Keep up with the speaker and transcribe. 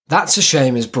That's a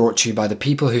Shame is brought to you by the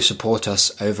people who support us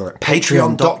over at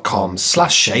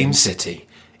patreon.com/shamecity.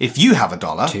 If you have $1,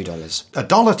 $2.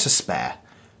 $1 to spare,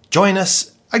 join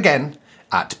us again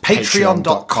at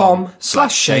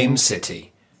patreon.com/shamecity.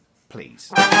 Please.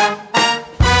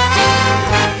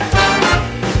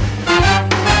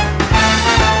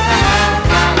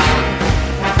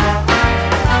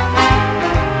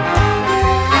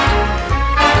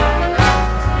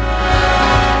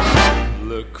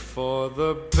 Look for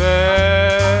the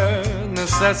bare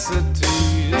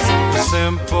necessities, the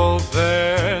simple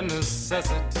bare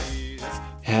necessities.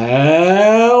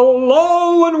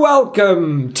 Hello and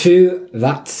welcome to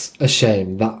That's a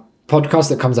Shame, that podcast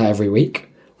that comes out every week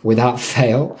without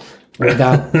fail,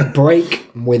 without break,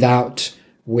 without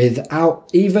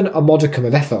even a modicum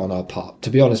of effort on our part, to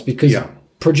be honest, because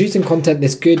producing content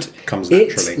this good comes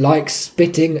naturally. It's like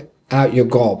spitting out your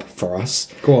gob for us.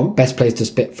 Go on. Best place to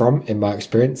spit from, in my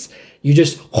experience. You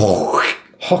just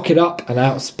hock it up and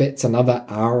out spits another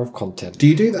hour of content. Do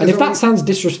you do that? And if that sounds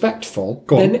disrespectful,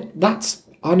 Go on. then that's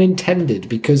unintended,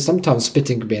 because sometimes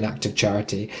spitting can be an act of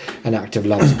charity, an act of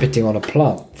love. Spitting on a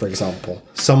plant, for example.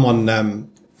 Someone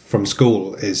from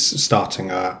school is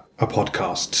starting a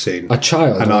podcast soon. A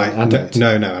child, and or an adult?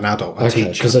 No, an adult, a Okay,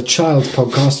 teacher. because a child's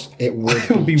podcast, it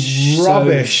would be so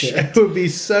rubbish. shit. It would be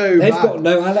so They've bad. got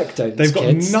no anecdotes. They've got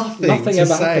kids. nothing Nothing to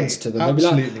ever say. happens to them.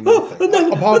 Absolutely They'll be like, nothing. and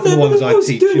then, Apart from the ones I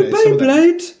teach, doing you know, some of them.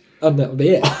 Beyblade, and that'll be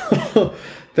it.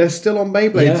 They're still on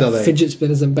Beyblades, Yeah, are they? fidget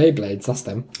spinners and Beyblades, that's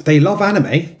them. They love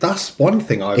anime. That's one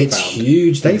thing I've It's found.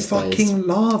 huge They these fucking days.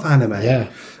 love anime. Yeah.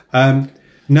 A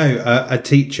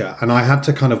teacher, and I had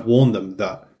to kind of warn them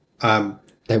that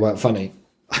They weren't funny.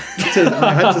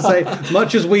 I had to say,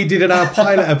 much as we did in our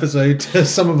pilot episode to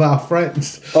some of our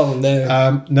friends. Oh,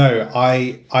 no.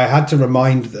 I had to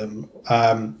remind them,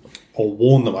 or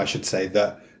warn them, I should say,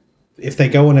 that if they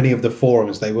go on any of the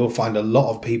forums, they will find a lot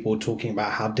of people talking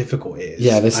about how difficult it is.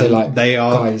 Yeah, they say, And like, they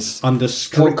are guys, under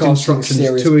strict podcasting instructions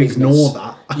serious to business. ignore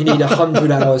that. You need 100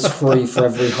 hours free for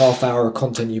every half hour of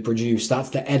content you produce. That's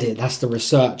the edit. That's the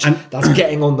research. And- that's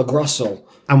getting on the Grussel.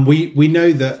 And we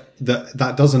know that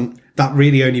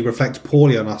really only reflects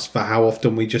poorly on us for how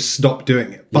often we just stop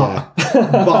doing it. But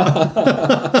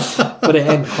But it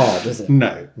ain't hard, is it?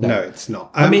 no, it's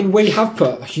not. I mean, we have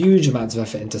put huge amounts of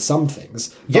effort into some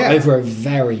things, but Yeah. over a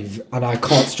very, and I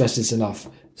can't stress this enough,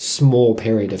 small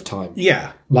period of time.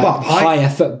 yeah, Like but high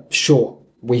effort, short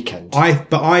weekend.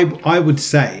 I would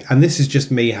say, and this is just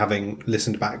me having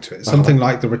listened back to it, something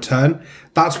like The Return,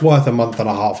 that's worth a month and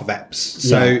a half of EPs.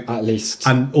 So Yeah, at least.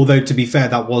 And although to be fair,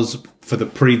 that was for the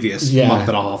previous Yeah. month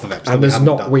and a half of EPs.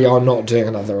 And we are not doing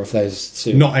another of those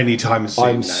soon. not anytime soon.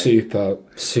 I'm no. super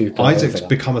Isaac's over that.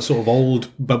 become a sort of old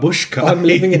babushka. I'm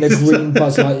living in a green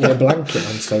Buzz Lightyear blanket.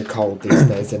 I'm so cold these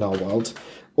days in our world.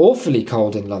 Awfully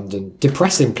cold in London.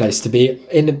 Depressing place to be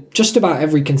in just about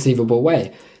every conceivable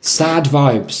way. Sad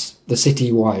vibes, the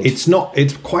city wide. It's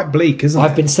quite bleak, isn't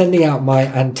I've it? been sending out my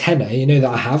antennae, you know that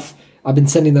I have. I've been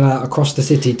sending them out across the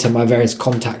city to my various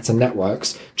contacts and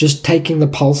networks, just taking the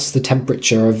pulse, the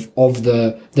temperature of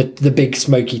the big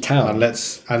smoky town.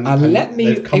 And Let me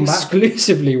they've come back.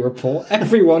 exclusively report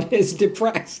everyone is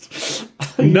depressed.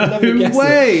 You'd No never guess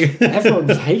way. it.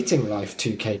 Everyone's hating life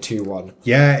 2K21.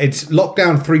 Yeah, it's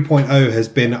lockdown 3.0 has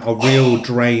been a real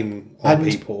drain on And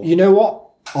people. you know what?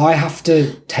 I have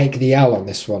to take the L on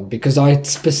this one, because I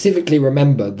specifically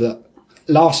remember that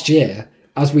last year,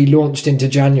 as we launched into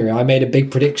January, I made a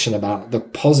big prediction about the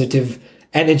positive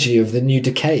energy of the new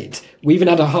decade. We even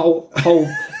had a whole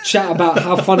chat about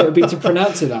how fun it would be to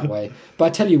pronounce it that way. But I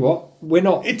tell you what, we're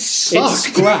not. It sucked. It's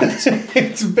scrapped.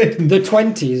 It's been The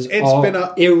 20s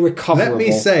are irrecoverable. Let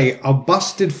me say, a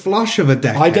busted flush of a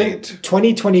decade.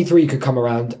 2023 could come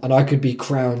around and I could be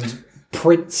crowned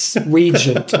Prince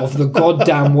Regent of the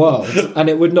goddamn world, and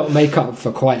it would not make up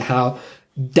for quite how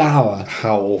dour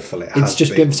How awful it has it's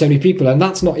just been for so many people. And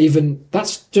that's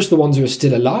just the ones who are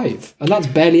still alive, and that's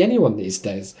barely anyone these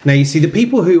days. Now, you see, the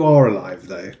people who are alive,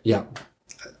 though, Yeah,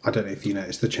 I don't know if you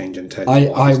noticed the change in tone.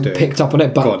 I picked up on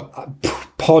it, Go but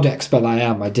pod expert I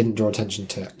am, I didn't draw attention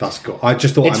to it. That's cool. I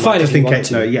just thought It's I fine might, if just you in want case.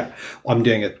 to. No, yeah, I'm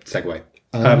doing a segue.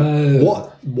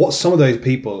 Oh. What some of those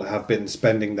people have been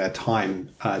spending their time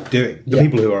doing, the Yeah.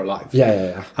 people who are alive,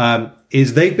 Yeah.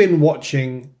 is they've been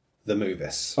watching the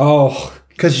movies. Oh,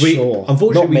 Because sure.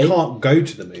 unfortunately, Not we me. can't go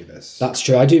to the movies. That's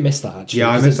true. I do miss that, actually. Yeah,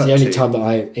 I 'cause miss it's the that only too. time that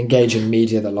I engage in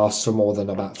media that lasts for more than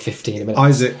about 15 minutes.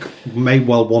 Isaac may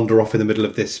well wander off in the middle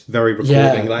of this very recording.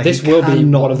 Yeah, like, this he will be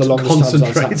cannot one of the longest times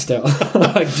I've sat concentrate. still.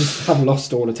 I just have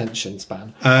lost all attention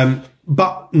span.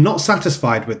 But not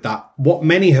satisfied with that, what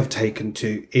many have taken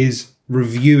to is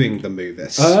reviewing the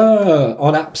movies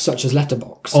On apps such as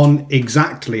Letterboxd. on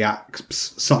exactly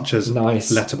apps such as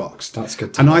Nice. Letterboxd. That's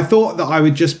good to And know. I thought that I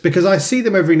would just, because I see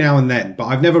them every now and then, but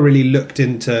I've never really looked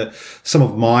into some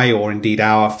of my, or indeed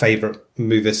our favourite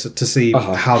movies to see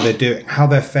how they're doing, how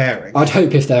they're faring. I'd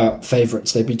hope if they're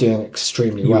favourites, they'd be doing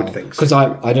extremely well. would think so. Because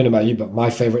I don't know about you, but my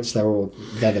favourites, they're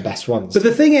the best ones. But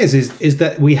the thing is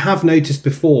that we have noticed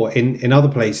before in other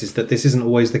places that this isn't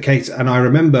always the case. And I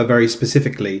remember very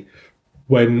specifically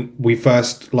when we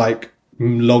first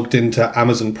logged into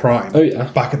Amazon Prime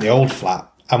back at the old flat,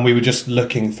 and we were just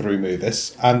looking through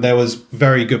movies, and there was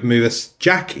very good movies,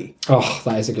 Jackie, Oh,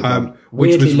 that is a good one.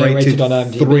 which was Weirdly low rated on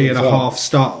IMDb 3.5 as well.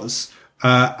 stars.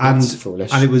 That's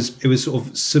foolish. And it was sort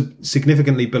of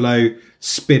significantly below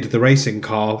Spid the racing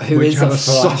car, Who which is had a a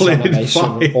Flash solid animation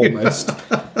 5. almost.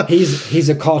 He's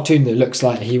a cartoon that looks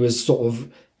like he was sort of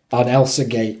an Elsa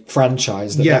Gate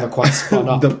franchise that never quite spun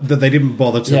up. that they didn't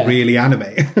bother to really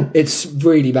animate. It's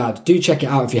really bad. Do check it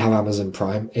out if you have Amazon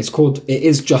Prime. It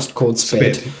is just called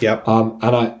Spid. Spid, yep.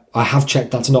 And I have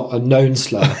checked that's not a known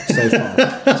slur so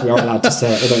far, so we aren't allowed to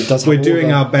say it. Although it does. We're have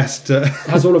doing all our best to. it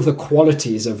has all of the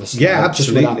qualities of a slur, Yeah, just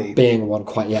absolutely. without being one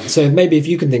quite yet. So maybe if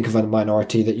you can think of a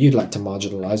minority that you'd like to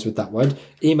marginalise with that word,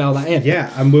 email that in.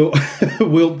 Yeah, and we'll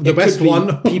the It best could be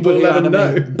one. people We'll who let them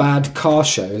animate know. bad car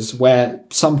shows where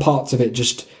some parts of it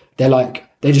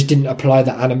they just didn't apply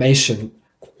the animation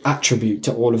attribute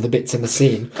to all of the bits in the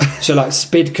scene. So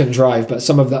Spid can drive, but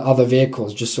some of the other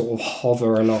vehicles just sort of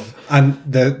hover along. And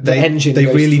the engine they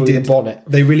goes really through the did. bonnet.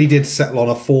 They really did settle on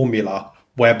a formula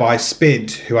whereby Spid,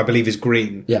 who I believe is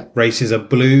green, races a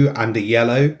blue and a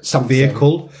yellow Something.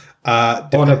 vehicle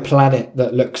On a planet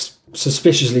that looks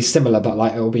suspiciously similar, but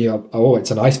it'll be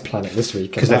it's an ice planet this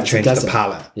week because they've changed the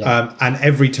palette. Yeah. And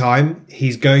every time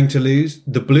he's going to lose,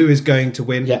 the blue is going to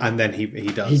win, Yeah. and then he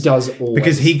does. He does always.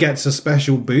 because he gets a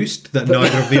special boost that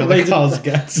neither of the They other did- cars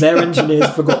gets. Their engineers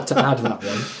forgot to add that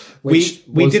one. We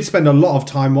was- did spend a lot of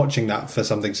time watching that for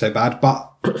something so bad, but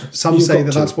some You've say got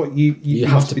that to. that's what you You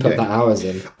have must to be put doing. that hours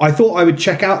in. I thought I would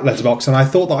check out Letterboxd, and I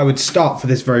thought that I would start for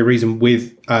this very reason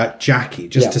with Jackie,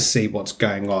 just Yeah. to see what's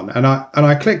going on. And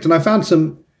I clicked, and I found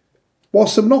some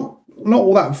not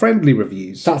all that friendly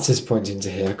reviews. That's disappointing to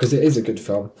hear because it is a good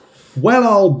film. Well,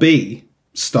 I'll Be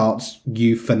starts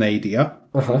Euthanadia.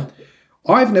 Uh-huh.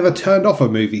 I've never turned off a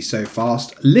movie so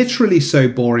fast. Literally so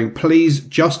boring. Please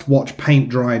just watch Paint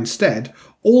Dry instead.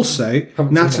 Also,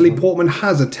 seen Natalie that one. Portman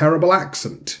has a terrible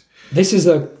accent. This is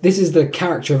the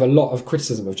character of a lot of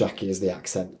criticism of Jackie is the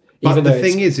accent. But Even the though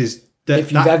it's- thing is that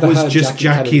if you've that ever was heard just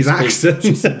Jackie Jackie's Kennedy speak, accent.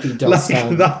 she simply does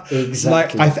sound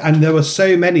exactly. and there were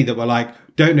so many that were like,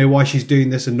 don't know why she's doing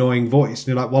this annoying voice. And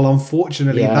you're like, well,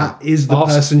 unfortunately, that is the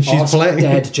person she's ask playing.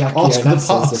 Dead Jackie Ask the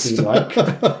Onassis if you like.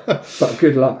 But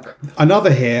good luck.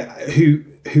 Another here who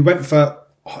went for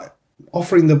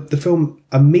offering the film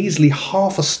a measly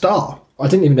half a star. I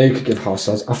didn't even know you could give half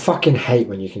stars. I fucking hate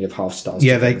when you can give half stars.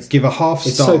 Yeah, to they things. give a half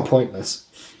It's star. so pointless.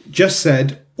 Just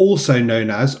said, also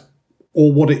known as,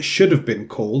 or what it should have been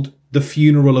called, The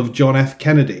Funeral of John F.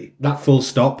 Kennedy. That- Full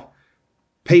stop.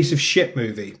 Piece of shit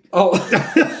movie. Oh,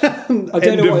 I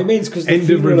don't know what it means because the end of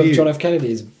funeral of review. John F.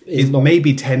 Kennedy is It's not.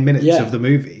 maybe 10 minutes Yeah. of the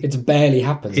movie. It barely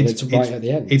happens, and it's right at the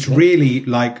end. It's isn't it? really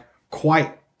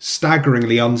quite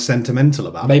staggeringly unsentimental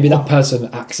about Maybe it. that person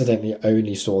accidentally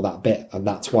only saw that bit, and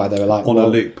that's why they were like On a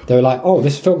loop. They were like, "Oh,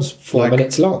 this film's 4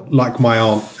 minutes long." Like my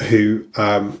aunt who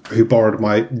borrowed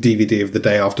my DVD of The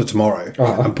Day After Tomorrow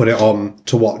and put it on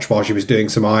to watch while she was doing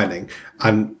some ironing,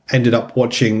 and ended up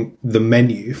watching The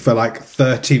Menu for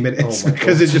 30 minutes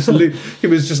because it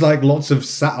was just lots of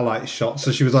satellite shots.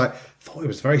 So she was like, thought it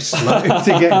was very slow to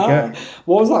get going.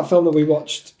 What was that film that we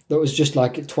watched? That was just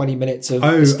 20 minutes of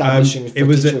establishing it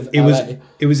was footage of LA.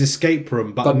 it was Escape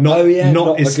Room, but But- not oh, yeah,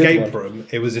 not the good Escape one. Room.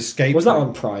 It was Escape. Was that Room.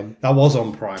 on Prime? That was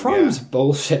on Prime. Prime's yeah.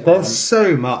 bullshit. Man. There's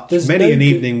so much. There's Many no an good-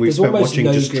 evening we've there's spent almost watching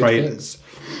no just good trailers.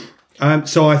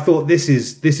 So I thought this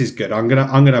is good. I'm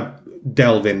gonna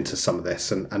delve into some of this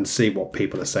and see what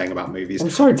people are saying about movies. I'm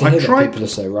sorry to hear that people are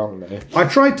so wrong, though. I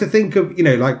tried to think of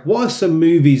what are some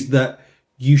movies that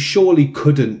you surely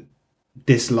couldn't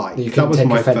dislike. You That couldn't was take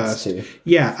my offence first. to.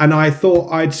 Yeah, and I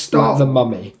thought I'd Like start. The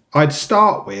Mummy. I'd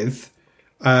start with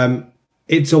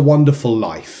It's a Wonderful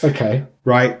Life. Okay.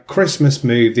 Right? Christmas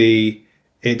movie.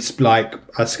 It's like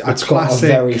a It's got a classic.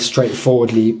 very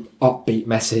straightforwardly upbeat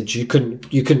message. You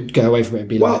couldn't go away from it and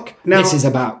be now- this is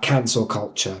about cancel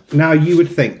culture. Now, you would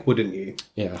think, wouldn't you?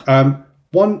 Yeah.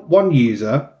 One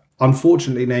user,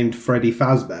 unfortunately named Freddie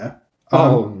Fazbear.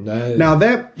 Oh no. Now,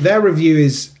 their review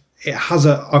is, it has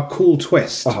a cool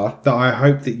twist Uh-huh. that I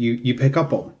hope that you pick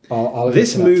up on. I'll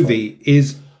This listen out for movie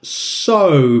is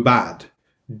so bad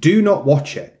Do not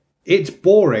watch it. It's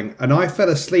boring, and I fell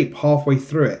asleep halfway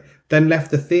through it, then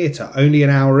left the theatre only an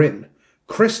hour in.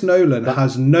 Chris Nolan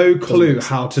has no clue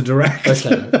how to direct.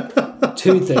 Okay,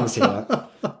 two things here.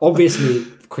 Obviously,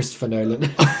 Christopher Nolan.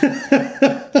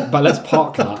 But let's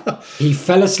park that. He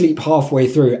fell asleep halfway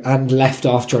through and left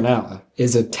after an hour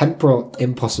is a temporal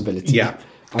impossibility. Yeah,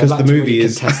 because the movie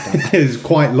is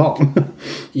quite long.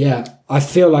 Yeah, I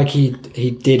feel like he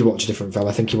did watch a different film.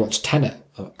 I think he watched Tenet.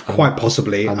 Quite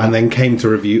possibly, and then came to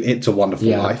review It's a Wonderful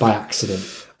Life. By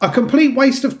accident. A complete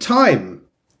waste of time.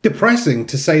 Depressing,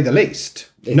 to say the least.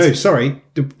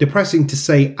 Depressing to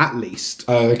say at least.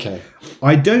 Oh, okay.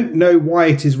 I don't know why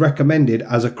it is recommended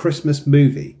as a Christmas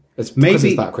movie. It's because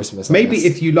it's about Christmas. Maybe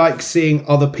if you like seeing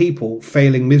other people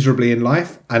failing miserably in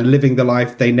life and living the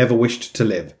life they never wished to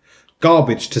live.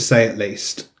 Garbage, to say at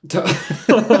least.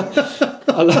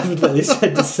 I loved that they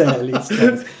said to say at least.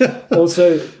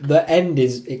 Also, the end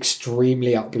is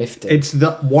extremely uplifting. It's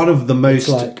one of the most...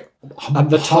 and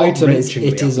the title is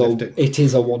It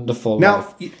Is a Wonderful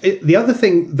Life. Now, the other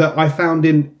thing that I found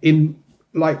in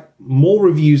like more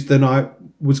reviews than I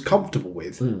was comfortable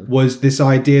with was this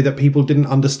idea that people didn't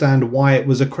understand why it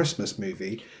was a Christmas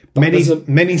movie.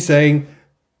 Many saying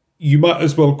you might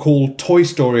as well call Toy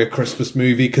Story a Christmas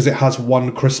movie because it has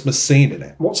one Christmas scene in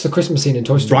it. What's the Christmas scene in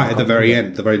Toy Story? Right at the very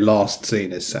end, the very last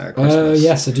scene is set at Christmas.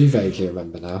 Yes, I do vaguely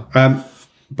remember now.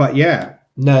 But yeah.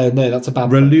 No, that's a bad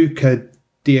Raluca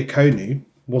Diaconu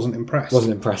wasn't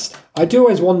impressed. I do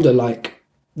always wonder, like,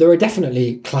 there are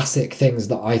definitely classic things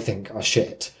that I think are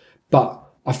shit, but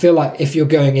I feel like if you're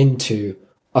going into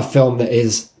a film that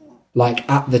is like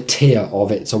at the tier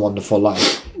of It's a Wonderful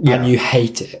Life and you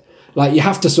hate it, like you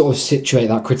have to sort of situate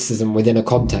that criticism within a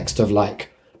context of like,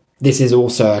 this is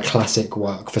also a classic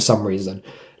work for some reason.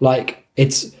 Like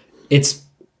it's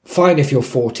fine if you're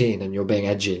 14 and you're being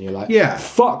edgy and you're like,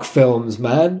 fuck films,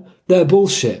 man, they're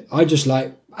bullshit. I just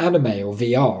like anime or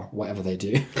VR, whatever they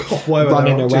do.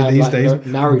 Running around these days.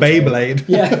 Naruto. Beyblade.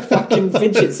 Yeah, fucking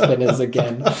fidget spinners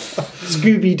again.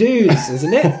 Scooby-Doos,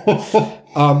 isn't it?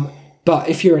 But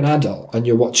if you're an adult and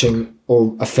you're watching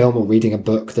a film or reading a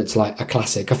book that's like a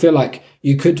classic, I feel like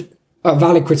you could... A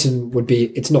valid criticism would be,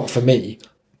 it's not for me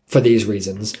for these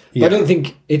reasons. But I don't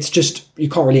think it's just... You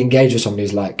can't really engage with somebody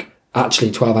who's like,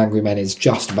 actually 12 Angry Men is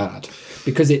just bad.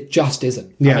 Because it just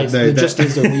isn't. Yeah, there just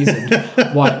is a reason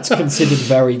why it's considered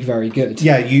very, very good.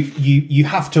 Yeah, you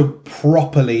have to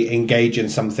properly engage in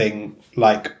something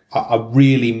like a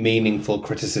really meaningful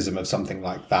criticism of something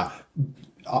like that.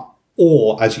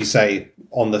 Or, as you say,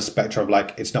 on the spectrum of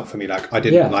like, it's not for me, like I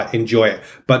didn't like enjoy it.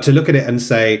 But to look at it and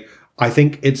say, I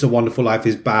think It's a Wonderful Life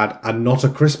is bad and not a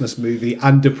Christmas movie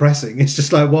and depressing. It's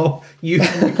just like, well, you've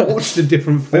watched a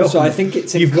different film. Also, I think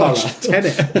it's in colour. You've watched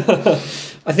Tenet.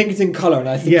 I think it's in colour, and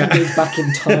I think he goes back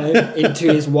in time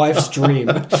into his wife's dream.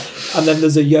 And then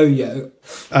there's a yo-yo.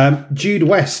 Jude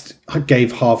West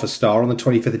gave half a star on the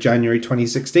 25th of January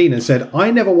 2016 and said,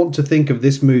 I never want to think of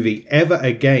this movie ever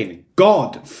again.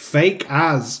 God, fake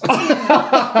as.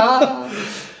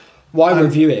 Why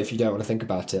review it if you don't want to think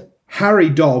about it? Harry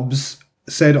Dobbs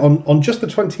said on just the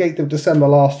 28th of December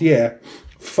last year,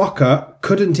 fucker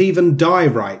couldn't even die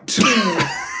right.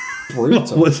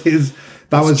 Brutal. was his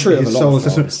sole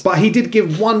assessment. But he did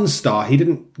give 1 star. He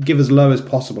didn't give as low as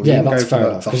possible. Yeah, that's fair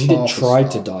enough. Because he did try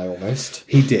to die almost.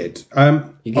 He did.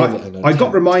 I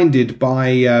got reminded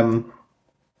by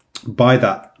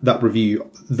that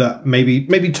review that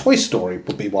maybe Toy Story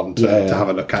would be one to have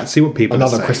a look at, see what people are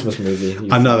saying. Another Christmas movie.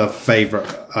 Another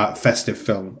favourite festive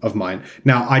film of mine.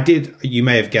 Now, you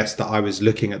may have guessed that I was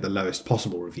looking at the lowest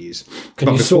possible reviews.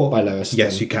 Can you sort by lowest?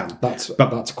 Yes, then? you can.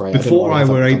 That's great. Before I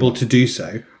were able to do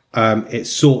so, it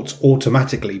sorts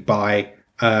automatically by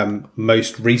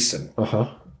most recent.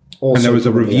 Also, and there was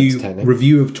a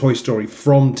review of Toy Story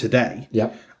from today.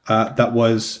 Yep. That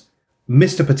was...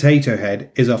 Mr. Potato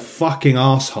Head is a fucking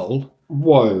asshole.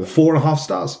 Whoa. 4.5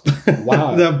 stars.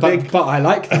 Wow. But I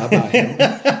like that about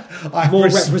him. More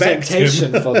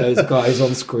representation for those guys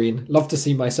on screen. Love to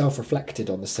see myself reflected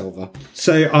on the silver.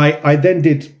 So I then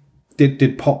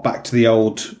did pop back to the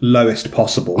old lowest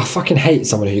possible. I fucking hate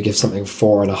someone who gives something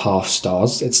 4.5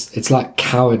 stars. It's like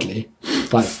cowardly.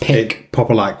 Like pick.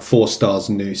 Proper like 4 stars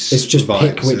noose. It's just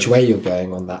pick which way you're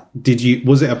going on that.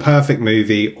 Was it a perfect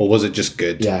movie or was it just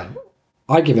good? Yeah.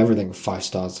 I give everything 5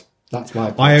 stars. That's my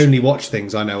approach. I only watch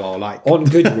things I know I'll like. On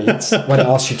Goodreads, when it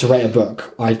asks you to rate a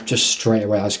book, I just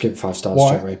give it 5 stars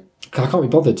straight away. I can't be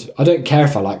bothered. I don't care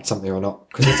if I liked something or not,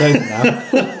 because it's over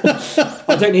now.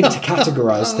 I don't need to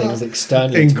categorise things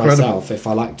externally to myself if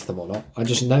I liked them or not. I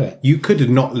just know it. You could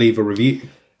not leave a review.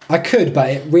 I could, but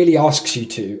it really asks you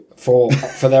to for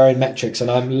their own metrics,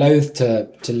 and I'm loath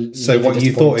to. So what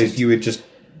you thought is you would just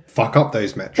fuck up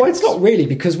those metrics? Well, it's not really,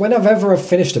 because whenever I've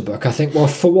finished a book, I think, well,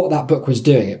 for what that book was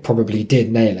doing, it probably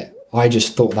did nail it. I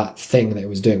just thought that thing that it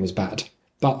was doing was bad.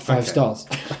 But 5 stars.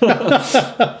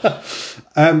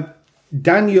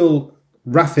 Daniel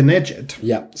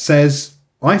Raffinejad says,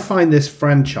 I find this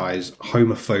franchise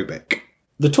homophobic.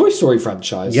 The Toy Story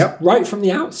franchise? Yep. Right from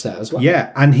the outset as well.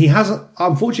 Yeah, and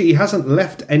unfortunately, he hasn't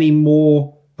left any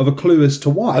more of a clue as to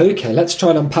why. Okay, let's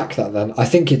try and unpack that then. I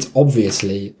think it's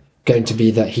obviously going to be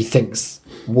that he thinks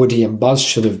Woody and Buzz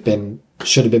should have been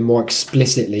more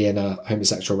explicitly in a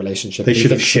homosexual relationship. They should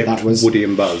have shipped Woody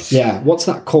and Buzz. Yeah, what's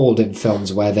that called in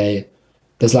films where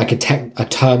there's like a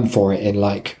term for it in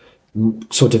like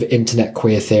sort of internet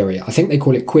queer theory? I think they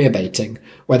call it queer baiting,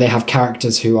 where they have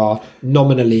characters who are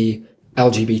nominally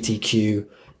LGBTQ,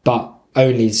 but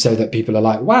only so that people are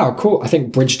like, wow, cool. I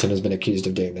think Bridgerton has been accused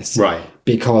of doing this. Right.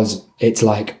 Because it's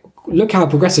like, look how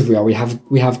progressive we are. We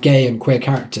have gay and queer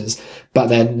characters, but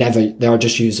they are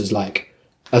just used as like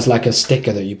a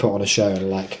sticker that you put on a show, and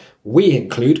like, we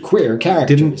include queer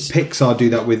characters. Didn't Pixar do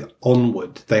that with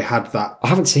Onward? They had that. I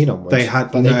haven't seen Onward. They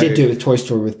did do it with Toy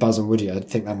Story with Buzz and Woody. I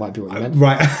think that might be what you meant.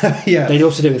 Right. Yeah. They'd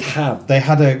also do it with Han. They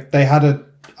had a.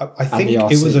 I think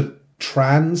it was a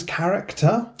trans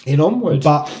character in Onward,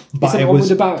 but it was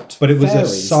about. But it was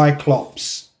fairies? a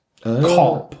Cyclops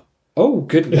cop. Oh,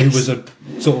 goodness. Who was a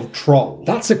sort of troll.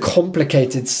 That's a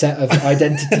complicated set of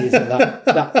identities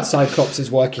that Cyclops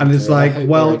is working and it's through. Like,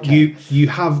 well, okay. you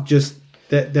have just...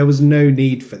 There was no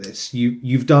need for this.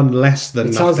 You've done less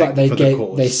than nothing. It sounds like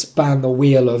they span the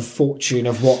wheel of fortune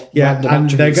of what... Yeah, and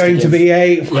they're going to be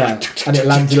and it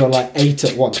landed on like 8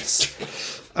 at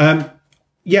once.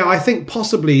 Yeah, I think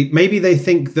possibly... Maybe they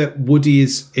think that Woody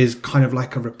is kind of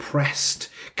like a repressed...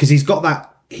 Because he's got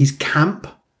that... He's camp...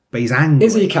 But he's angry.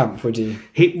 Is he camp, Woody?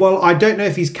 Well, I don't know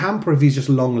if he's camp or if he's just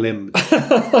long-limbed.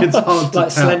 It's hard to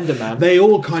like tell. Slender Man. They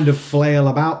all kind of flail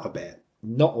about a bit.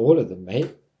 Not all of them,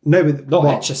 mate. No, but not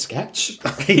Etch-a-Sketch.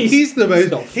 He's the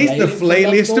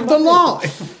flailiest of the lot.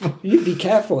 You'd be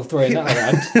careful throwing that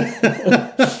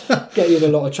around. Get you in a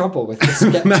lot of trouble with the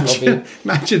sketch lobby.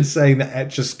 Imagine saying that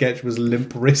Etch-a-Sketch was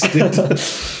limp-wristed.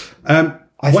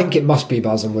 I think it must be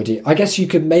Buzz and Woody. I guess you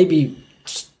could maybe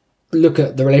look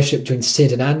at the relationship between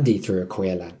Sid and Andy through a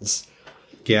queer lens.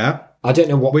 Yeah. I don't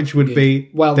know what... Which would be...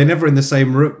 Well, they're never in the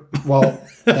same room. Well,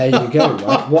 there you go.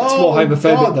 Right? What's more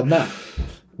homophobic than that?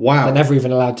 Wow. They're never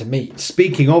even allowed to meet.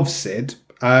 Speaking of Sid,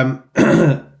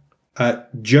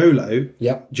 Jolo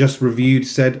just reviewed,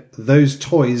 said, those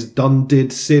toys done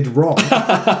did Sid wrong.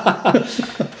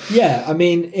 Yeah, I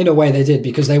mean, in a way they did,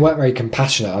 because they weren't very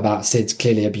compassionate about Sid's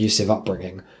clearly abusive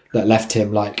upbringing that left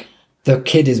him like... The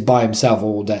kid is by himself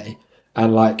all day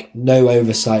and like no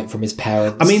oversight from his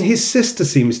parents. I mean, his sister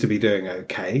seems to be doing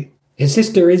okay. His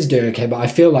sister is doing okay, but I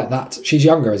feel like she's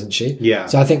younger, isn't she? Yeah.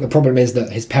 So I think the problem is that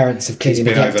his parents have clearly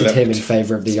neglected him in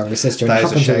favour of the younger sister. And it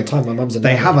happens all the time. My mum's a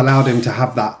They have allowed him to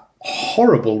have that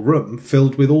horrible room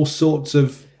filled with all sorts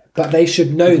of... But they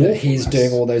should know that he's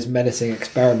doing all those menacing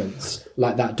experiments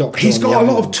like that doctor. He's got a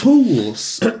lot of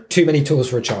tools. Too many tools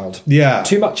for a child. Yeah.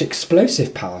 Too much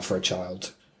explosive power for a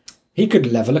child. He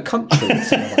could level a country with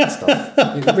some of that stuff.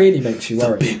 It really makes you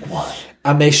worry. Big one.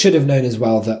 And they should have known as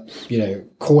well that,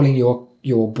 calling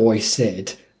your boy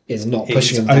Sid is not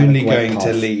pushing him down only a great going path.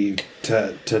 to lead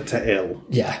to ill.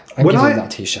 Yeah, I'm giving him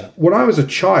that t-shirt. When I was a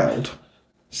child,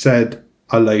 said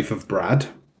a loaf of Brad.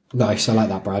 Nice, I like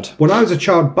that, Brad. When I was a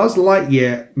child, Buzz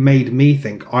Lightyear made me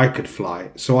think I could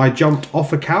fly. So I jumped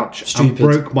off a couch and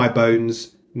broke my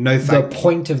bones. No thank you. The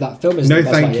point of that film is no that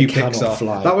Buzz thank you, Lightyear Pixar.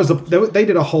 fly. That was they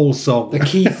did a whole song. The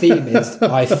key theme is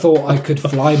I thought I could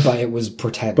fly, but it was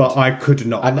pretend. But I could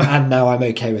not. And now I'm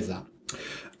okay with that.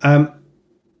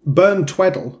 Burn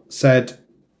Tweddle said,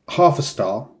 0.5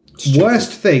 star. Stupid.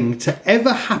 Worst thing to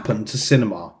ever happen to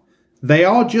cinema. They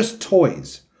are just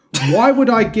toys. Why would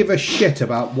I give a shit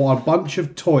about what a bunch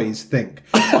of toys think?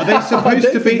 Are they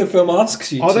supposed to be? The film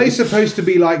asks you. Are they supposed to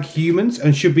be like humans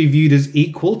and should be viewed as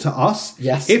equal to us?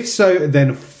 Yes. If so,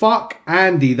 then fuck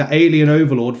Andy, the alien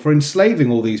overlord, for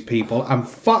enslaving all these people, and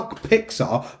fuck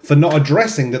Pixar for not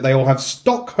addressing that they all have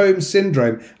Stockholm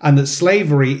syndrome and that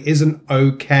slavery isn't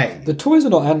okay. The toys are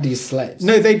not Andy's slaves.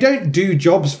 No, they don't do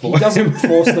jobs for him. He doesn't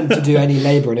force them to do any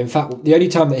labour, and in fact, the only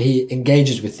time that he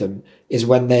engages with them is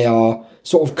when they are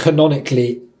sort of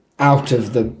canonically out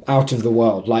of the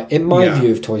world. Like in my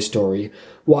view of Toy Story,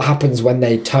 what happens when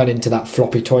they turn into that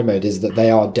floppy toy mode is that they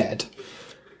are dead.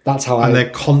 That's how and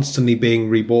they're constantly being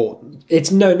reborn.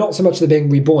 It's not so much they're being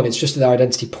reborn. It's just that their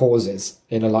identity pauses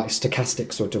in a like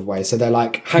stochastic sort of way. So they're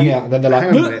like hang out, and then they're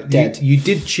like dead. You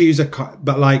did choose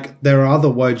but like there are other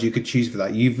words you could choose for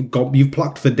that. You've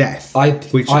plucked for death,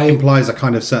 which implies a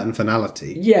kind of certain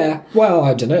finality. Yeah, well,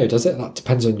 I don't know. Does it? That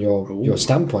depends on your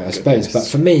standpoint, I suppose. But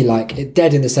for me, like it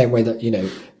dead in the same way that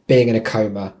being in a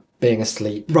coma, being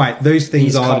asleep. Right, those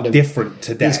things are different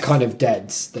to death. These kind of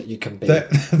deads that you can be.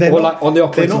 They're or not, like on the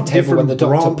operating table when the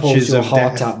doctor pulls your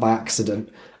heart death. out by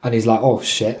accident and he's like, oh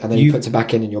shit, and then he puts it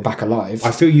back in and you're back alive.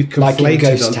 I feel you conflated like in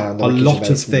Ghost Town, a lot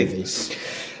of things. Movie.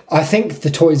 I think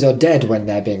the toys are dead when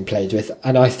they're being played with,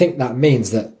 and I think that means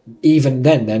that even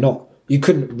then they're not. You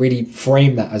couldn't really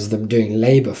frame that as them doing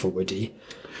labour for Woody.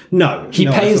 No, he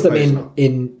pays them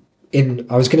in.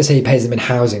 I was going to say he pays them in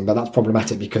housing, but that's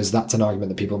problematic because that's an argument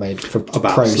that people made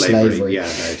about pro-slavery. Yeah, no,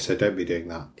 so don't be doing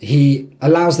that. He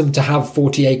allows them to have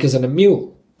 40 acres and a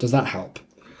mule. Does that help?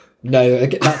 No,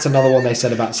 that's another one they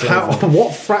said about slavery.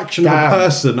 What fraction of a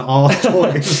person are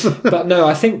toys? But no,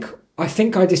 I think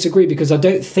I disagree because I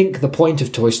don't think the point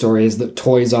of Toy Story is that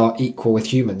toys are equal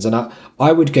with humans. And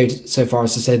I would go so far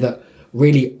as to say that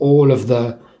really all of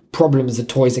the problems the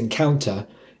toys encounter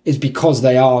is because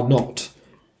they are not.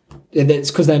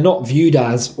 It's because they're not viewed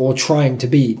as or trying to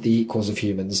be the equals of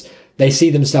humans. They see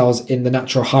themselves in the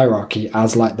natural hierarchy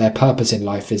as like their purpose in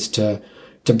life is to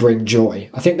bring joy.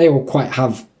 I think they all quite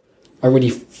have a really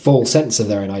full sense of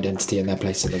their own identity and their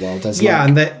place in the world.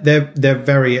 And they're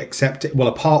very accepted. Well,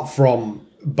 apart from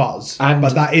Buzz, but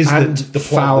that is the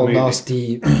foul,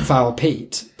 nasty, foul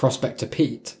Pete, Prospector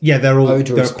Pete. Yeah,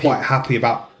 they're quite happy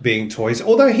about being toys.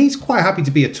 Although he's quite happy to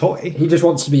be a toy. He just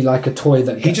wants to be like a toy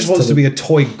that he just wants to be a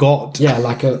toy god. Yeah,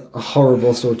 like a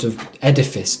horrible sort of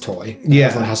edifice toy that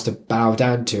everyone has to bow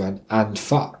down to and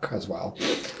fuck as well.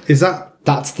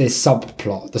 That's the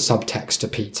subplot, the subtext to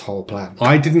Pete's whole plan.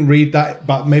 I didn't read that,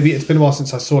 but maybe it's been a while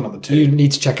since I saw number 2. You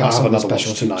need to check out some of the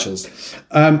special features.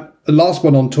 The last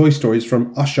one on Toy Stories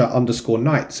from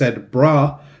Usher_Knight said,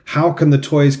 bruh, how can the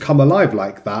toys come alive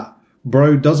like that?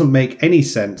 Bro, doesn't make any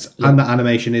sense, and the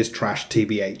animation is trash,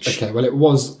 TBH. Okay, well, it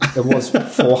was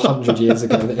 400 years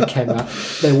ago that it came out.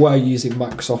 They were using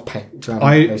Microsoft Paint to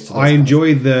animate most of those I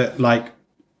enjoy the,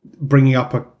 bringing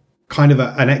up a kind of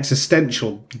an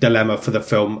existential dilemma for the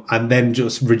film and then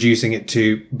just reducing it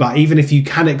to, but even if you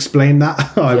can explain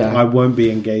that, I won't be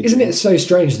engaged. Isn't it so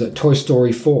strange that Toy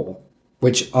Story 4,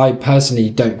 which I personally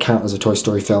don't count as a Toy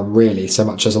Story film really, so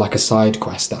much as like a side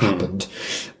quest that happened,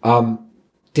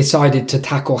 decided to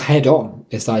tackle head on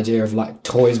this idea of like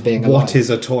toys being alive. What is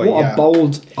a toy? What a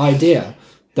bold idea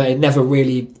that it never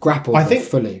really grappled with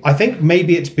fully. I think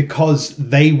maybe it's because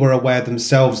they were aware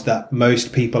themselves that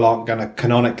most people aren't going to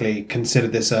canonically consider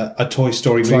this a Toy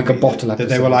Story movie. Like a bottle episode.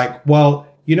 That they were like, well,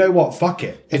 you know what? Fuck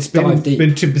it. It's been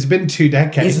 2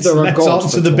 decades. Let's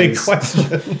answer the big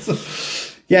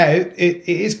questions. Yeah, it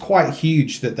is quite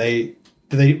huge that they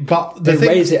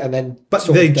raise it and then, but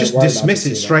they just dismiss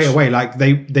it straight away. Like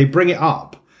they bring it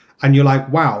up, and you're like,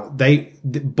 wow,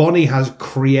 Bonnie has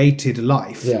created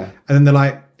life. Yeah, and then they're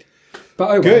like,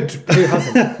 but good, who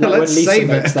hasn't? Like Let's when Lisa save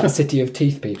makes it. that City of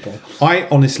Teeth people. I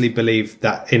honestly believe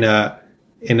that in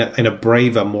a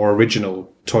braver, more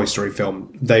original Toy Story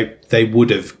film, they would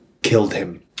have killed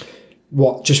him.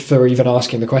 What, just for even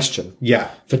asking the question? Yeah.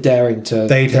 For daring to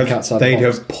think outside the box. They'd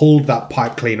have pulled that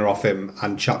pipe cleaner off him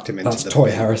and chucked him into That's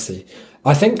toy heresy.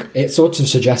 I think it sort of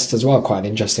suggests as well quite an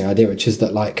interesting idea, which is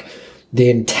that like the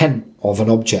intent of an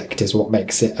object is what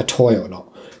makes it a toy or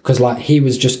not. Because like he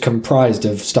was just comprised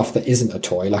of stuff that isn't a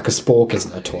toy, like a spork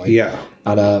isn't a toy. Yeah.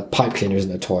 And a pipe cleaner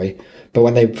isn't a toy. But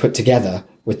when they put together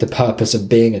with the purpose of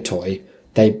being a toy,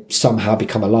 they somehow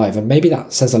become alive. And maybe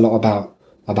that says a lot about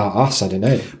us, I don't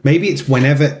know. Maybe it's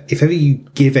if ever you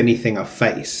give anything a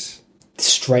face,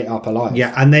 straight up alive.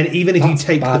 Yeah, and then even if you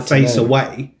take the face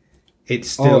away,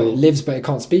 it's still it lives but it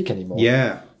can't speak anymore.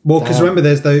 Yeah. Well, because remember,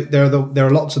 there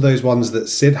are lots of those ones that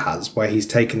Sid has where he's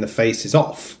taken the faces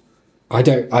off. I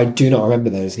do not remember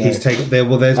those. No. He's taken I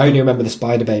only remember the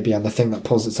Spider Baby and the thing that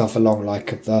pulls itself along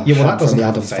like the that doesn't the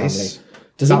have Addams a face. Family.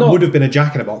 That would have been a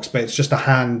Jack in a Box, but it's just a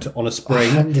hand on a spring.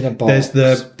 A hand in a box.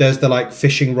 There's the like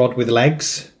fishing rod with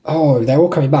legs. Oh, they're all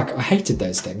coming back. I hated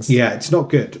those things. Yeah, it's not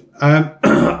good.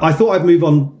 I thought I'd move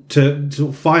on to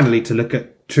finally to look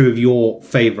at 2 of your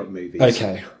favourite movies.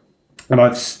 Okay. And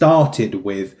I've started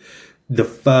with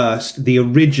the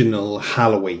original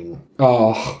Halloween.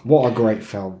 Oh, what a great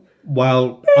film.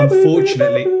 Well,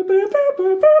 unfortunately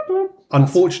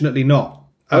not.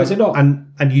 Oh, is it not?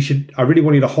 And I really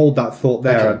want you to hold that thought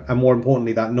there, and more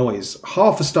importantly, that noise.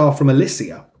 Half a star from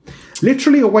Alicia.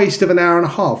 Literally a waste of an hour and a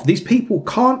half. These people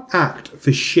can't act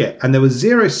for shit, and there was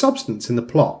zero substance in the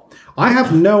plot. I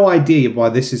have no idea why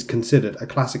this is considered a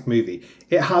classic movie.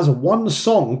 It has one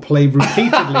song played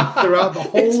repeatedly throughout the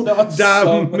whole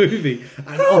damn movie. And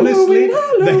Halloween,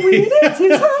 it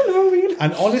is Halloween.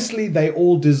 And honestly, they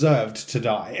all deserved to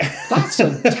die. That's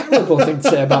a terrible thing to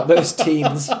say about those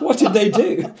teens. What did they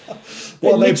do?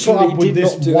 Well, they put up with did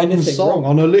this not do one anything song wrong.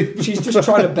 on a loop. She's just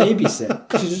trying to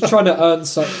babysit. She's just trying to earn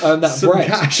that Some bread.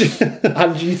 cash.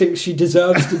 And you think she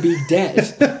deserves to be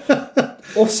dead.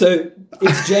 Also,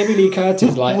 it's Jamie Lee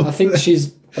Curtis. Like, I think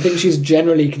she's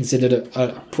generally considered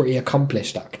a pretty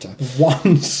accomplished actor.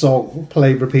 One song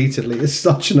played repeatedly is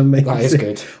such an amazing... That is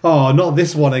good. Oh, not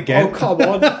this one again. Oh, come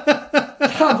on.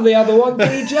 Have the other one,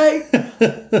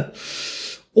 DJ.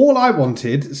 All I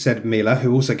wanted, said Mila,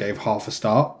 who also gave half a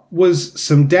star, was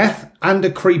some death and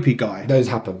a creepy guy. Those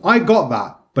happen. I got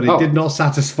that, but it did not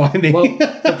satisfy me. Well,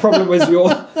 the problem was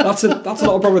that's not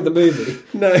a problem with the movie.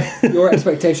 No. Your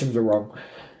expectations were wrong.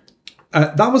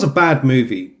 That was a bad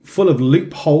movie, full of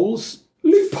loopholes.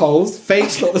 Loopholes?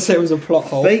 That's not the same as a plot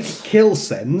hole. Fake kill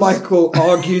sends. Michael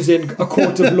argues in a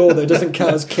court of law that doesn't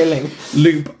count as killing.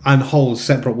 Loop and holes,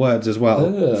 separate words as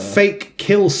well. Ugh. Fake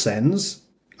kill sends.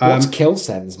 What's kill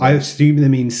sends? I assume they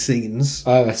mean scenes.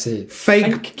 Oh, I see.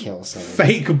 Fake kill sends.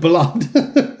 Fake blood.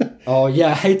 Oh, yeah,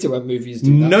 I hate it when movies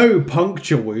do that. No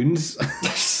puncture wounds.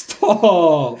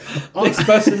 Stop! This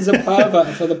person's a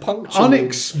pervert for the puncture wounds.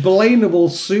 Unexplainable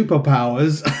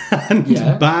superpowers and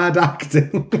bad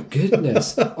acting.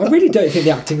 Goodness. I really don't think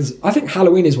the acting is... I think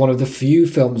Halloween is one of the few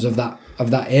films of that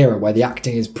era where the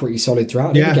acting is pretty solid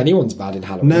throughout. I don't think anyone's bad in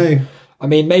Halloween. No. I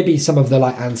mean, maybe some of the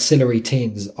ancillary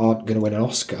teens aren't going to win an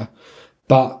Oscar,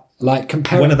 but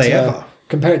compare When it are they to, ever?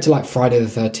 Compare it to Friday the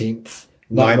 13th,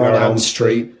 Nightmare on Elm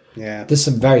Street. Yeah. There's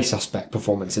some very suspect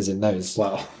performances in those.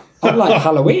 Well, unlike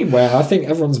Halloween, where I think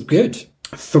everyone's good.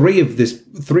 Three of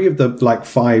the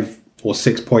 5 or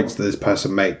 6 points that this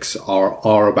person makes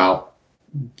are about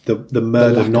the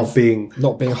murder not being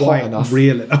quite quite enough.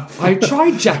 real enough. I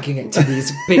tried jacking it to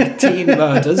these big teen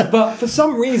murders, but for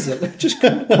some reason, it just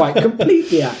couldn't quite complete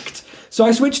the act. So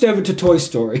I switched over to Toy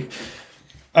Story.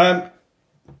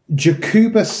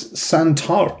 Jacobus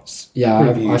Santaros. Yeah,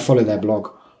 I follow their blog.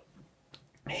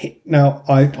 Now,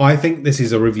 I think this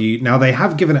is a review. Now, they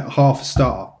have given it half a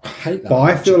star. I hate that. But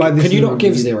I feel like this Can you is a not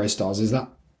give review- 0 stars? Is that...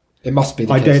 It must be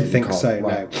the I case don't that you think can't. so,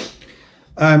 Right.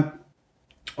 no.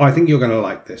 I think you're going to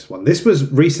like this one. This was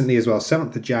recently as well,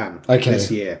 7th of Jan this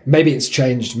year. Maybe it's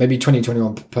changed. Maybe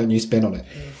 2021 put a new spin on it.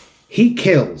 He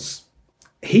kills.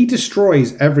 He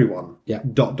destroys everyone. Yeah. ...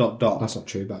 That's not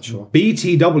true, but sure.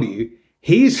 BTW,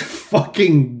 he's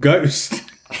fucking Ghost.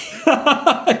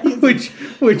 which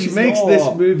makes not.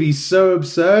 this movie so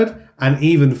absurd and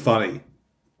even funny.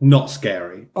 Not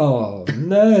scary. Oh,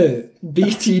 no.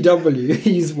 BTW.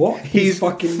 He's what? He's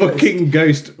fucking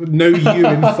Ghost. No you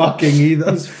in fucking either.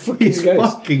 He's fucking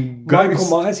Ghost. Fucking Ghost. Michael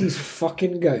Myers, he's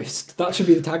fucking Ghost. That should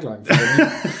be the tagline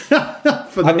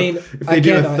for him. If they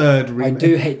do a third I remake.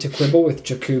 do hate to quibble with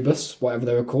Jacobus, whatever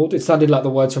they were called. It sounded like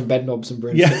the words from Bedknobs and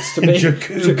Broomsticks to me.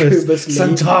 Jacobus Lee.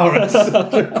 Santaris.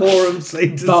 Jacorum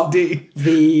Satus But D.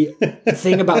 the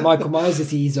thing about Michael Myers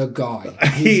is he's a guy.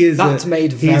 He's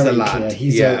made he's very a lad.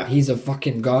 clear. He's a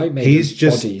fucking guy made He's of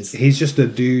just bodies. he's just a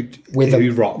dude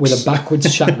who rocks. With a backwards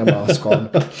Shatner mask on.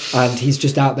 And he's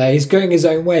just out there. He's going his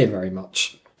own way very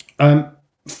much.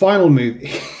 Final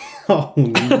movie. Oh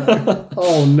no.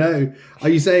 Oh no. Are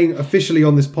you saying officially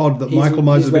on this pod that Michael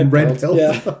Myers has been red-pilled?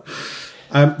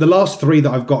 Yeah. The last 3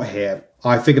 that I've got here,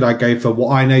 I figured I'd go for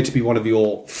what I know to be one of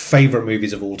your favourite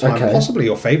movies of all time. Okay. Possibly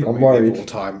your favourite movie worried. of all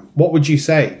time. What would you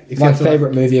say? If you My had to,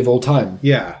 favourite movie of all time.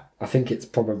 Yeah. I think it's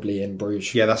probably In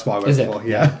Bruges. Yeah, that's what I went Is it? for.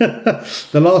 Yeah.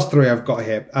 The last 3 I've got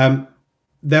here.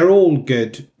 They're all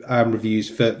good reviews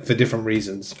for different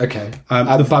reasons. Okay.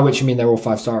 By which you mean they're all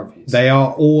 5-star reviews? They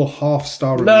are all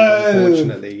half-star reviews, No!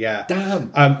 unfortunately. Yeah.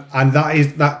 Damn. And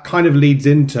that kind of leads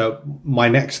into my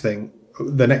next thing,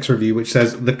 the next review, which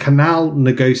says The Canal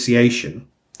Negotiation,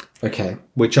 Okay.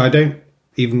 which I don't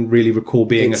even really recall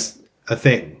being a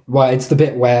thing. Well, it's the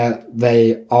bit where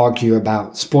they argue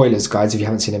about spoilers, guys. If you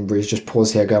haven't seen In Bruges, just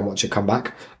pause here, go and watch it, come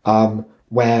back.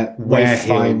 Where Rafe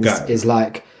he'll Fiennes go. is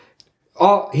like,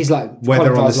 oh, he's like, Where they're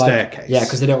on the Qualifies like- staircase. Yeah,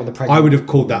 because they don't want the pregnant. I would have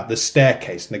called that the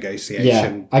staircase negotiation.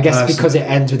 Yeah, I guess because it personally.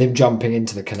 ends with him jumping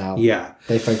into the canal. Yeah.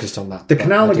 They focused on that. The But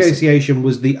canal I just- negotiation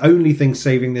was the only thing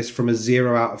saving this from a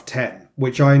 0 out of 10,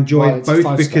 which I enjoyed Well, it's both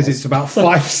 5 because stars. it's about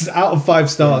 5 out of 5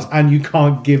 stars and you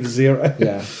can't give 0.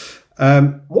 Yeah.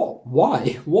 What?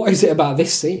 Why? What is it about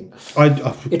this scene?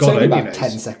 It's only about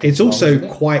 10 seconds It's long, also isn't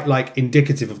it? quite like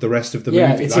indicative of the rest of the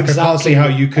Yeah, movie. it's Like, I can't see exactly how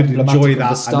you could emblematic enjoy of the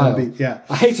that. style. And then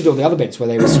I hated all the other bits where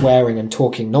they were swearing and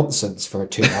talking nonsense for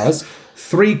 2 hours.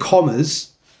 3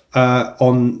 commas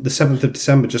on the 7th of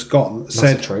December just gone a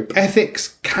said trope.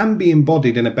 ethics can be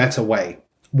embodied in a better way.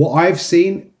 What I've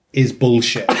seen is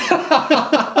bullshit.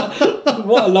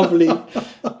 What a lovely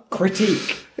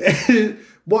critique.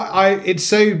 It's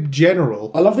so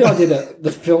general. I love the idea that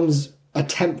the film's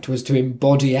attempt was to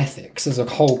embody ethics as a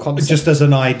whole concept. Just as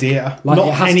an idea, Like, it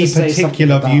not has any to say something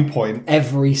particular about viewpoint.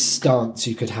 Every stance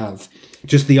you could have.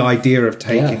 Just the idea of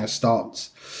taking Yeah. a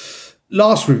stance.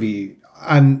 Last review,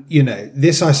 and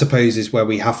this I suppose is where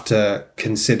we have to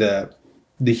consider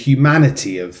the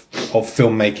humanity of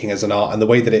filmmaking as an art and the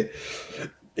way that it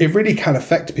really can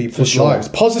affect people's sure. lives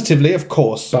positively, of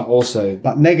course, But also,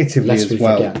 but negatively lest as we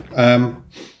well. forget.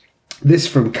 This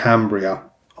from Cambria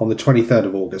on the 23rd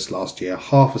of August last year,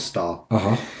 half a star.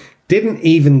 Uh-huh. Didn't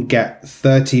even get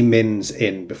 30 mins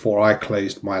in before I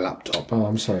closed my laptop. Oh,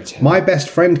 I'm sorry to hear. My best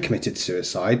friend committed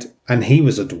suicide, and he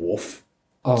was a dwarf.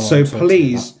 Oh, So I'm sorry to hear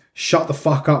please shut the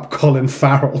fuck up, Colin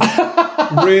Farrell.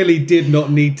 Really did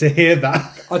not need to hear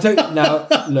that. I don't know.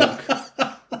 Look,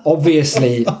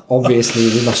 obviously,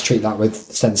 we must treat that with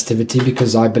sensitivity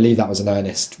because I believe that was an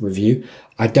earnest review.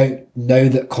 I don't know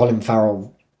that Colin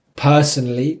Farrell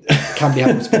personally can be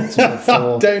held responsible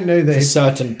for don't know that the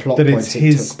certain plot that it's points that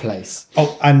his- took place.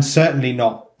 Oh, and certainly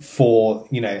not for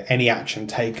any action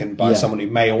taken by Yeah. someone who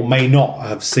may or may not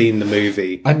have seen the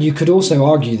movie. And you could also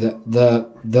argue that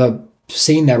the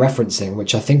scene they're referencing,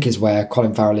 which I think is where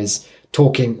Colin Farrell is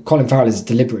talking, Colin Farrell is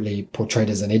deliberately portrayed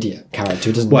as an idiot character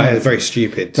who doesn't know Well, anything. very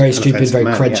stupid, very stupid, offensive very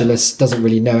man, credulous, doesn't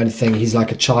really know anything. He's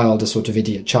like a child, a sort of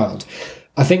idiot child.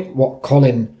 I think what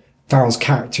Colin Farrell's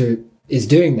character is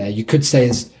doing there, you could say,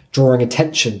 is drawing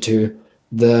attention to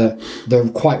the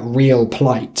quite real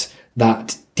plight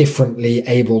that differently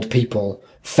abled people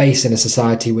face in a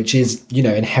society which is,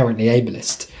 inherently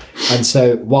ableist. And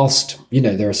so whilst,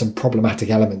 there are some problematic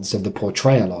elements of the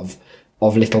portrayal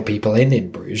of little people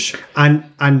in Bruges, And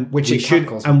which we it should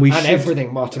tackles, and we and should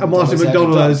everything Martin and Martin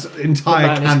McDonagh's McDonagh's entire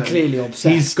The man is canon. clearly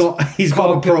obsessed. He's got a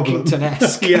Carl problem.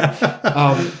 Pilkington-esque.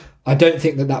 Yeah. I don't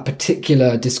think that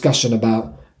particular discussion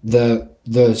about the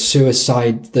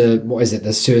suicide, the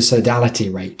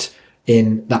suicidality rate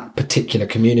in that particular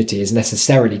community is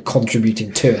necessarily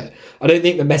contributing to it. I don't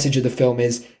think the message of the film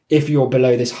is if you're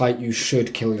below this height, you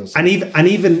should kill yourself. And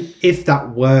even if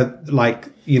that were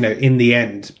in the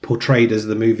end portrayed as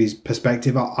the movie's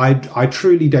perspective, I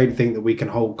truly don't think that we can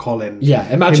hold Colin. Yeah,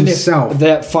 imagine himself. if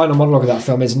the final monologue of that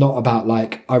film is not about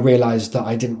I realised that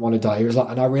I didn't want to die. He was like,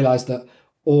 and I realised that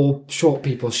all short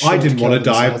people should. I didn't kill want to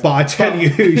die, themselves. but I tell you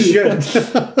who should.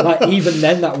 Even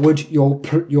then, that would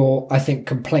your I think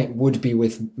complaint would be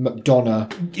with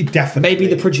McDonough. Definitely. Maybe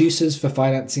the producers for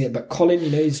financing it, but Colin,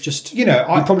 he's just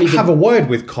I probably have a word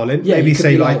with Colin. Yeah, maybe you could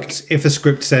say be like, if a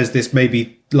script says this,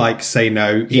 maybe say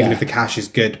no, even Yeah. if the cash is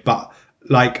good. But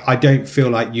I don't feel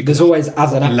like you There's can always,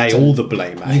 as an actor, lay all the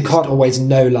blame at you his can't door. always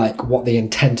know what the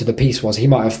intent of the piece was. He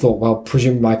might have thought, well,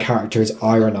 presumably my character is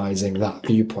ironizing that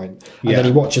viewpoint, and then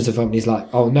he watches the film and he's like,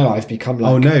 oh no, I've become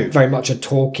very much a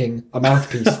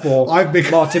mouthpiece for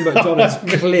Martin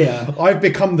McDonagh's clear. I've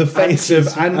become the face of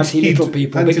anti-little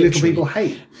people, anti-little people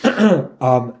hate.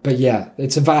 But yeah,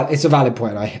 it's a valid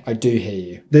point. I do hear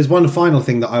you. There's one final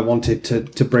thing that I wanted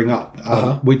to bring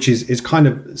up, which is kind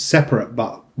of separate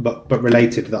but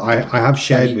related, that I have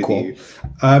shared with you,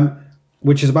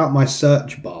 which is about my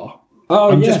search bar.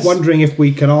 Oh, I'm yes. just wondering if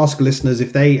we can ask listeners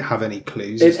if they have any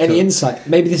clues. Any insight?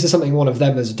 Maybe this is something one of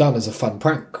them has done as a fun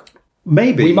prank.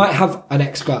 Maybe. We might have an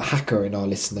expert hacker in our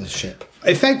listenership.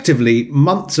 Effectively,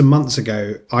 months and months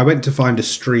ago, I went to find a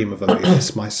stream of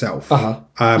Oasis myself. A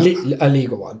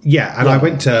legal one. Yeah, and I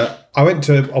went to a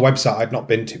website I'd not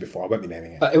been to before. I won't be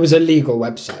naming it. It was a legal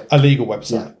website. A legal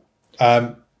website.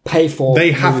 Pay for.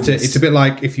 They have movies. to. It's a bit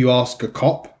like if you ask a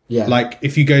cop. Yeah. Like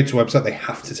if you go to a website, they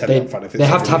have to tell you up front if it's They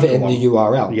have to have it in illegal the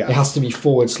one. URL. Yeah. It has to be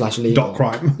 /legal.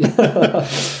 .crime.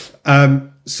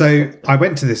 So I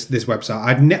went to this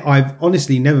website. I've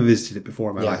honestly never visited it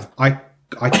before in my life. I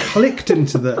clicked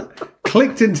into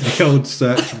the old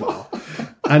search bar,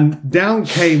 and down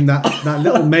came that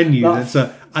little menu that's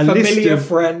a list familiar of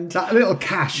friend, that little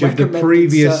cache of the recommended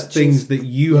previous searches. things that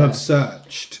you have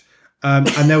searched. And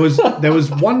there was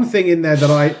one thing in there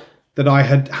that I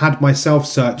had myself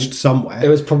searched somewhere. It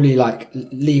was probably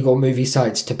legal movie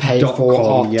sites to pay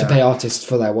to pay artists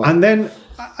for their work. And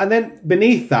then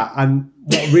beneath that, and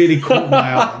what really caught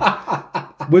my eye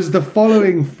was the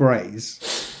following phrase: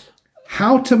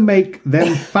 How to make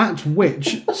them fat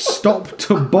witch stop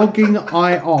tobogging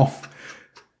I off?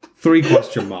 3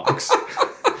 question marks.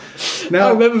 Now,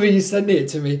 I remember you sending it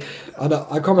to me. I can't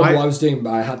remember what I was doing, but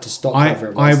I had to stop whatever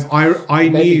it was. I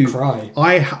It made me knew. cry.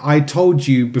 I told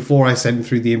you before I sent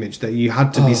through the image that you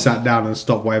had to be sat down and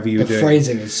stop whatever you were The doing.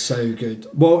 phrasing is so good.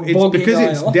 Well, it's Bogging because eye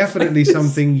it's off. definitely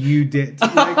something you did.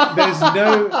 Like,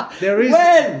 there is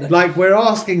When? like we're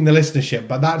asking the listenership,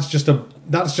 but that's just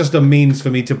a means for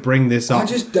me to bring this up. I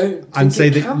just don't and think say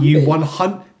it that can you be.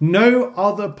 100. No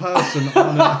other person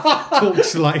on earth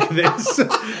talks like this.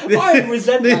 I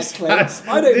resent that claim.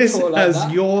 I don't talk like has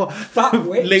that. your Fat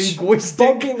witch linguistic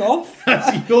bogging off.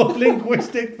 has your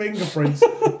linguistic fingerprints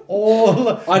all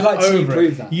I'd like to see you over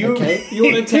prove it. that. Okay, you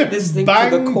want to take this thing to the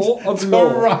banged court of to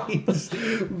law. rights.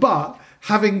 But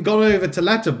having gone over to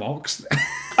Letterboxd,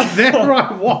 there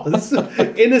I was,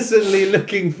 innocently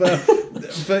looking for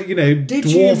Did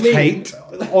you dwarf mean- hate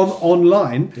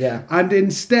online. Yeah. And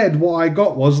instead, what I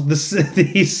got was the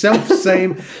self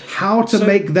same how to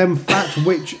make them fat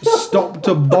witch stop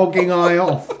to bogging I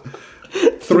off.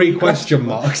 3 question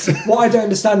marks. What I don't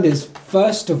understand is,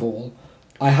 first of all,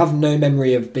 I have no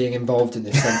memory of being involved in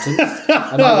this sentence,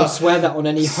 and I will swear that on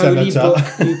any holy Senator.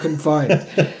 book you can find.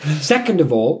 Second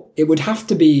of all, it would have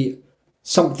to be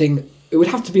something. It would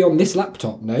have to be on this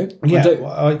laptop, no? Yeah, I don't-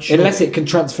 well, sure. unless it can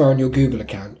transfer on your Google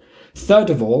account. Third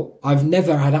of all, I've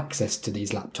never had access to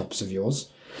these laptops of yours.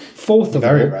 Fourth of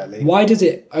Very all, rarely. why does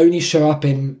it only show up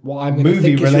in what I'm going to Movie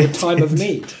think is your related. time of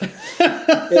need?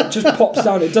 It just pops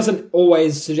down. It doesn't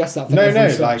always suggest that for No, every no,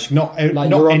 search. like not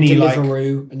you're on any like.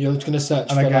 Deliveroo and you're going to search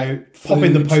And for I go, like pop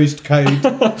in the food. postcode,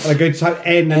 and I go to type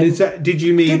N, and it's did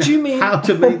you mean how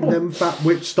to make them fat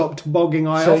witch stop bogging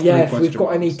I So off? yeah, 3 if we've question got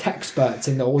marks. any tech experts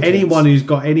in the audience, Anyone who's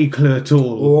got any clue at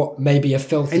all, or maybe a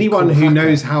filthy anyone cool who hacker.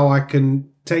 knows how I can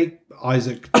take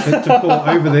Isaac to court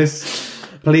over this,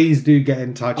 please do get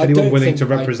in touch. I Anyone don't willing think-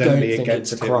 to I represent don't me think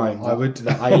against it's a him, crime I would.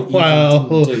 that I even well,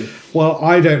 didn't do. well,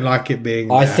 I don't like it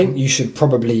being. I think you should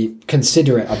probably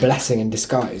consider it a blessing in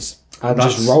disguise and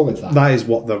just roll with that. That is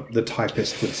what the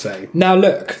typist would say. Now,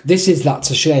 look, this is That's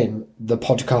a Shame, the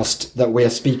podcast that we are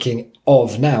speaking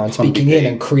of now and speaking in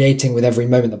and creating with every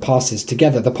moment that passes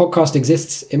together. The podcast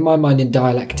exists, in my mind, in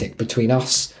dialectic between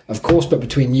us, of course, but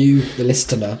between you, the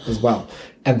listener, as well.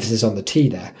 Emphasis on the T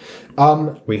there.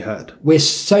 We heard. We're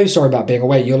so sorry about being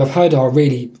away. You'll have heard our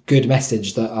really good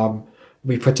message that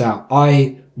we put out.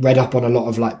 I read up on a lot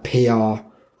of like PR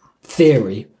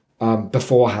theory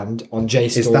beforehand on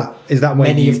JSTOR. Is that where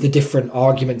many you- of the different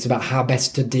arguments about how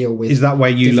best to deal with? Is that where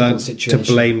you difficult learned to situations.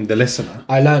 blame the listener?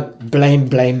 I learnt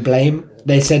blame.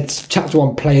 They said chapter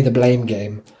 1, play the blame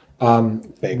game,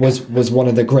 was one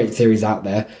of the great theories out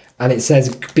there. And it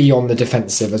says be on the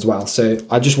defensive as well. So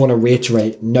I just want to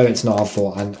reiterate, no, it's not our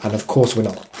fault. And of course we're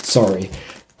not sorry.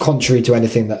 Contrary to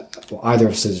anything that either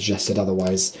of us has suggested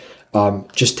otherwise,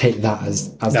 just take that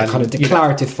as the kind of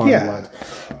declarative final word.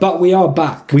 But we are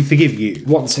back We forgive you.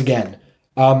 once again.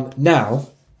 Now,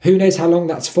 who knows how long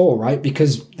that's for, right?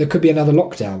 Because there could be another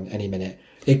lockdown any minute.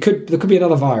 There could be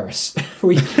another virus.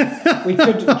 we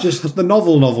could just The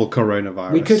novel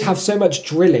coronavirus. we could have so much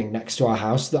drilling next to our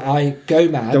house that I go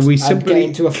mad That we and simply get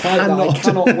into a fight that I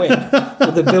cannot- cannot win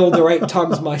with a builder 8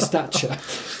 times my stature.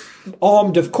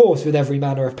 Armed, of course, with every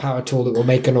manner of power tool that will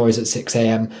make a noise at 6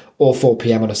 a.m. or 4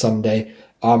 p.m. on a Sunday.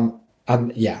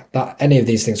 And yeah, that any of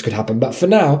these things could happen. But for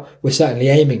now, we're certainly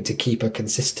aiming to keep a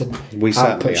consistent We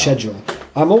certainly output are. schedule.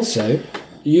 I'm also,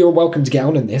 you're welcome to get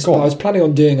on in this, but I was planning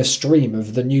on doing a stream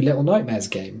of the new Little Nightmares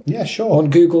game. Yeah, sure. On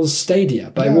Google's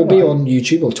Stadia, but it will be on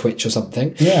YouTube or Twitch or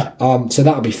something. Yeah. So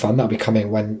that'll be fun. That'll be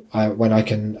coming when I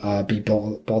can be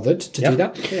bothered to do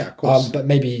that. Yeah, of course. But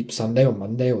maybe Sunday or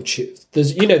Monday or Tuesday.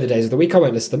 There's the days of the week. I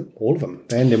won't list them. All of them.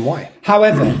 They end in Y.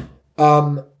 However,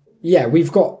 yeah, we're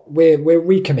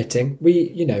recommitting.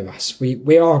 You know us.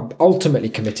 We are ultimately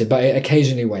committed, but it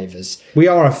occasionally wavers. We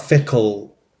are a fickle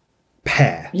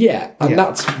pair. Yeah, and Yeah.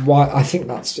 that's why I think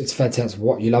it's fair to say that's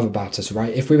what you love about us,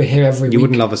 right? If we were here every week, You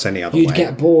wouldn't love us any other you'd way.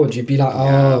 get bored. You'd be like,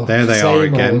 oh, there they same are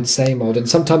again. old, same old. And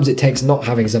sometimes it takes not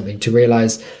having something to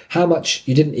realise how much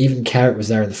you didn't even care it was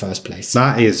there in the first place.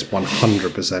 That is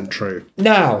 100% true.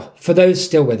 Now, for those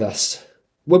still with us,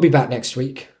 we'll be back next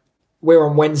week. We're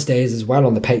on Wednesdays as well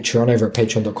on the Patreon over at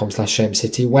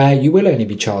patreon.com/shamecity, where you will only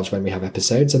be charged when we have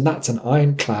episodes, and that's an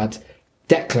ironclad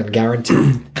Declan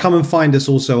guarantee. Come and find us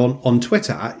also on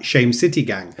Twitter at Shame City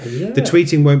Gang. Yeah. The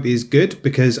tweeting won't be as good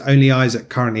because only Isaac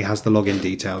currently has the login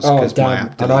details. Oh, because my damn.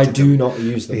 app And I deleted do them. not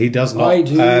use them. He does not. I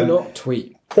do not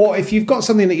tweet. Or if you've got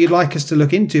something that you'd like us to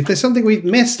look into, if there's something we've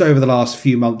missed over the last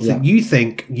few months that you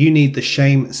think you need the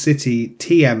Shame City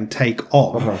TM take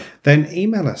on, then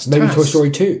email us. Maybe Toy Story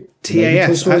 2.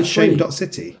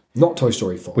 TAS@shame.city. Not Toy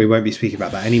Story 4. We won't be speaking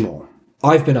about that anymore.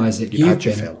 I've been Isaac. You've Had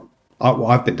your been fill.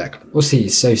 I've been Declan. We'll see you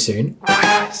so soon. Bye,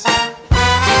 guys.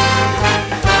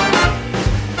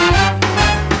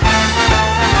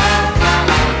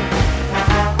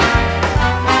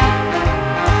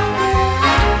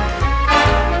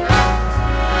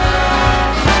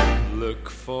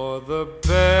 For the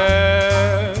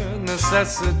bare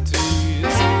necessities,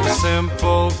 the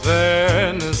simple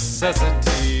bare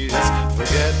necessities.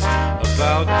 Forget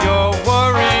about your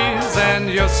worries and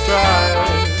your strife.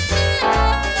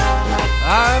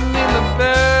 I mean the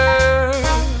bare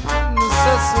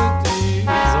necessities,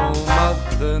 oh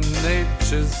Mother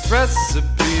Nature's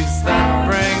recipes that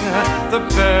bring the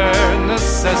bare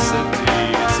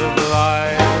necessities of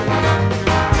life.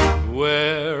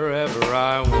 Wherever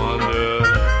I wander,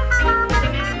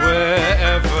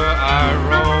 wherever I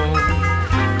roam,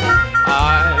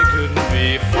 I couldn't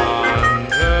be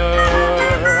fonder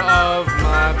of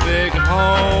my big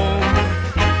home.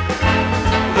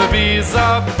 The bees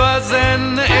are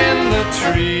buzzing in the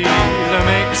tree to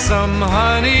make some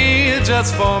honey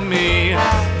just for me.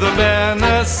 The bare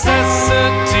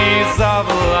necessities of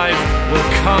life will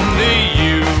come to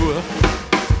you.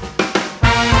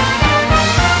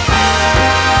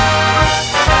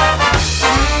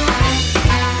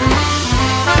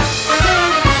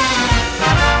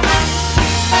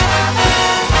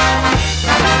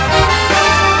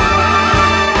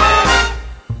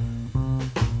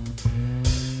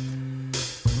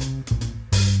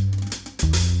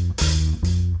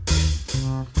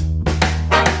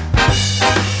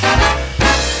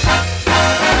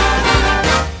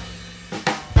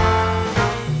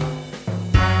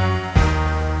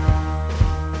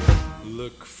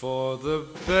 For the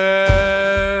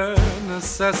bare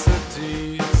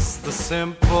necessities, the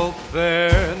simple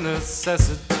bare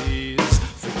necessities.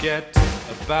 Forget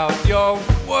about your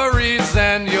worries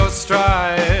and your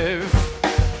strife.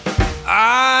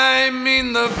 I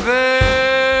mean the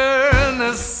bare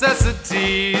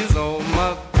necessities, oh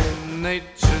Mother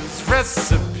Nature's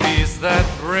recipes that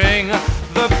bring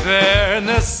the bare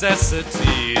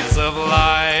necessities of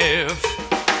life.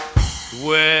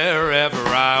 Wherever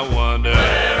I wander,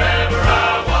 wherever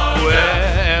I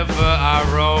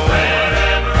roam,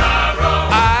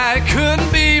 I couldn't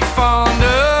be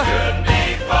fonder,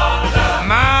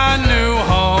 my new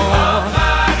home.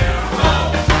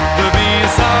 The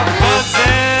bees are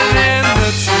buzzing in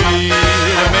the tree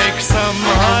to make some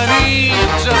honey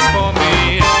just for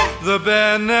me. The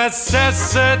bare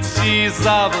necessities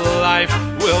of life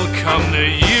will come to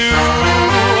you.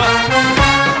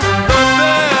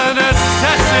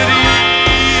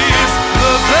 Necessities,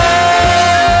 the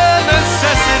bare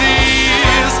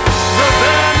necessities, the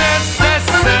bare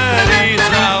necessities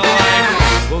of life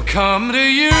will come to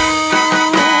you.